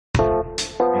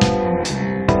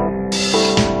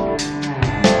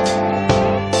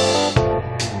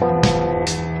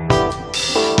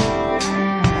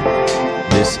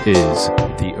is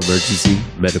the Emergency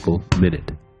Medical Minute.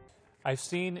 I've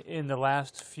seen in the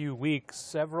last few weeks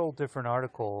several different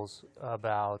articles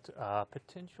about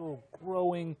potential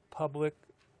growing public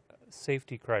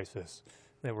safety crisis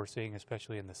that we're seeing,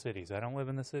 especially in the cities. I don't live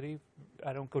in the city.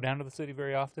 I don't go down to the city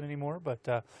very often anymore,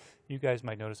 but you guys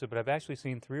might notice it. But I've actually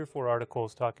seen 3 or 4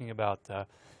 articles talking about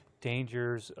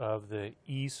dangers of the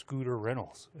e-scooter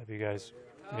rentals. Have you guys?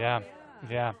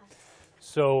 Yeah.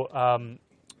 So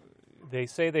they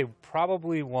say they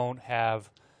probably won't have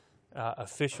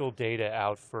official data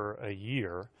out for a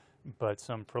year, but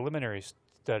some preliminary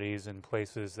studies in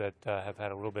places that have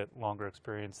had a little bit longer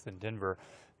experience than Denver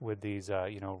with these,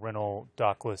 rental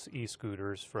dockless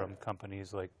e-scooters from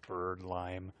companies like Bird,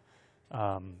 Lime,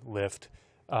 Lyft.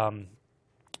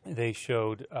 They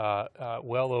showed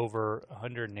well over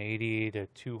 180 to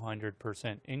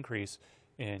 200% increase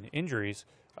in injuries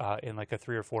in like a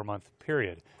 3 or 4 month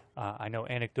period. I know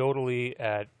anecdotally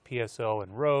at PSL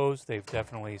and Rose, they've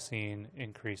definitely seen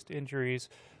increased injuries.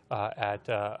 At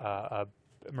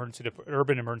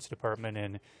urban emergency department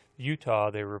in Utah,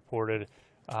 they reported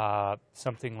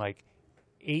something like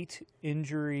 8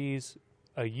 injuries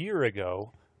a year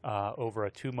ago over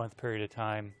a 2-month period of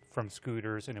time from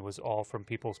scooters, and it was all from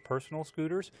people's personal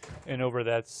scooters. And over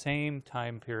that same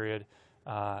time period,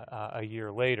 a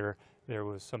year later, there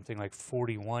was something like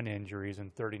 41 injuries,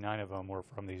 and 39 of them were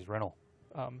from these rental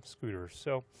scooters.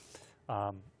 So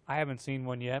I haven't seen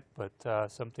one yet,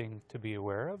 but something to be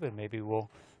aware of, and maybe we'll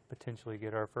potentially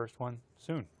get our first one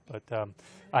soon. But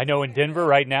I know in Denver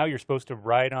right now, you're supposed to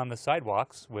ride on the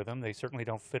sidewalks with them. They certainly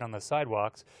don't fit on the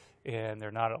sidewalks, and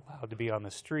they're not allowed to be on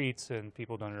the streets, and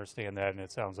people don't understand that, and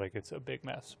it sounds like it's a big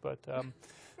mess. But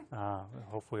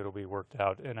hopefully it'll be worked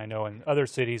out. And I know in other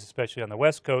cities, especially on the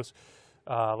West Coast,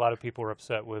 a lot of people are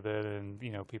upset with it, and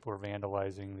people are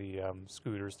vandalizing the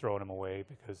scooters, throwing them away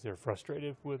because they're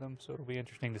frustrated with them. So it'll be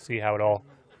interesting to see how it all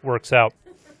works out.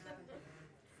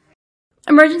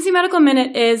 Emergency Medical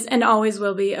Minute is and always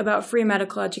will be about free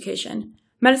medical education.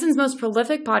 Medicine's most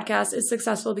prolific podcast is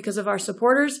successful because of our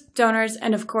supporters, donors,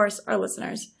 and of course, our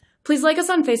listeners. Please like us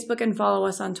on Facebook and follow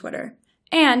us on Twitter.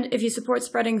 And if you support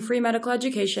spreading free medical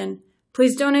education,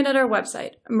 please donate at our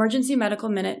website,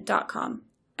 emergencymedicalminute.com.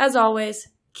 As always,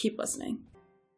 keep listening.